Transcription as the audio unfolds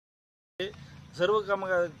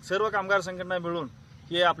सर्व कामगार संघटना मिळून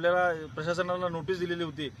हे आपल्याला प्रशासनाला नोटीस दिलेली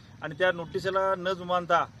होती आणि त्या नोटीसला न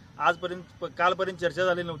जुमानता कालपर्यंत चर्चा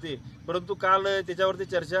झाली नव्हती, परंतु काल त्याच्यावरती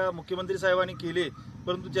चर्चा मुख्यमंत्री साहेबांनी केली,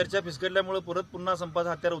 परंतु चर्चा फिसकटल्यामुळे पुन्हा संपाचं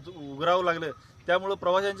हत्यार उघडावं लागलं, त्यामुळे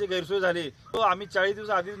प्रवाशांची गैरसोय झाली। आम्ही 40 दिवस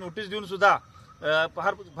आधी नोटीस देऊन सुद्धा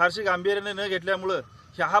फारशी गांभीर्याने न घेतल्यामुळे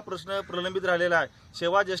हा प्रश्न प्रलंबित राहिलेला आहे।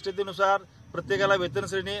 सेवा ज्येष्ठतेनुसार प्रत्येकाला वेतन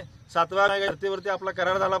श्रेणी 7व्या भरतीवरती आपला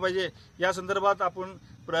करार झाला पाहिजे, या संदर्भात आपण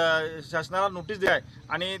शासनाला नोटीस द्या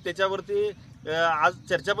आणि त्याच्यावरती आज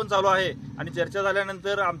चर्चा पण चालू आहे आणि चर्चा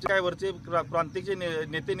झाल्यानंतर आमचे काय वरचे प्रांतिकचे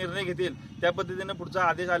नेते निर्णय घेतील, त्या पद्धतीने पुढचा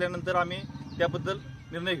आदेश आल्यानंतर आम्ही त्याबद्दल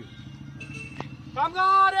निर्णय घेऊ।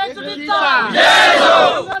 कामगार एकजुटीचा जय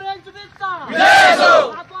हो, कामगार एकजुटीचा जय हो।